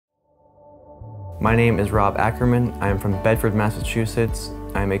My name is Rob Ackerman. I am from Bedford, Massachusetts.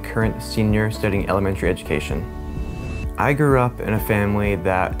 I am a current senior studying elementary education. I grew up in a family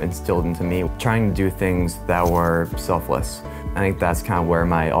that instilled into me trying to do things that were selfless. I think that's kind of where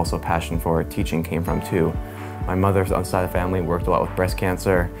my also passion for teaching came from too. My mother's side of the family worked a lot with breast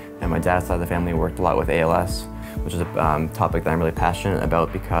cancer, and my dad's side of the family worked a lot with ALS, which is a topic that I'm really passionate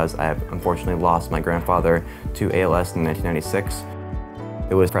about because I have unfortunately lost my grandfather to ALS in 1996.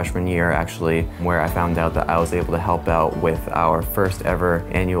 It was freshman year actually where I found out that I was able to help out with our first ever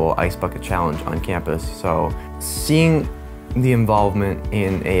annual Ice Bucket Challenge on campus. So seeing the involvement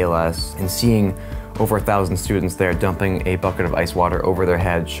in ALS and seeing over 1,000 students there dumping a bucket of ice water over their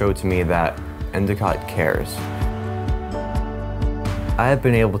head showed to me that Endicott cares. I have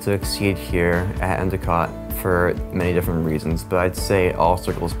been able to exceed here at Endicott for many different reasons, but I'd say it all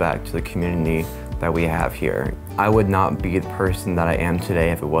circles back to the community that we have here. I would not be the person that I am today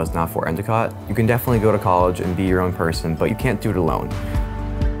if it was not for Endicott. You can definitely go to college and be your own person, but you can't do it alone.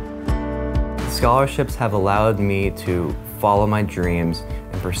 Scholarships have allowed me to follow my dreams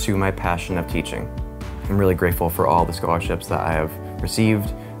and pursue my passion of teaching. I'm really grateful for all the scholarships that I have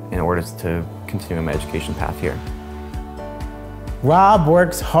received in order to continue my education path here. Rob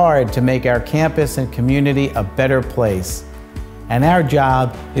works hard to make our campus and community a better place. And our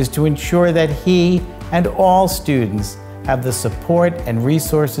job is to ensure that he and all students have the support and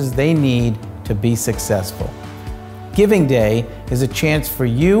resources they need to be successful. Giving Day is a chance for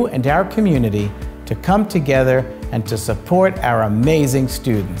you and our community to come together and to support our amazing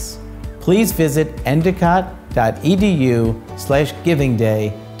students. Please visit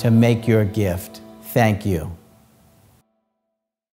endicott.edu/givingday to make your gift. Thank you.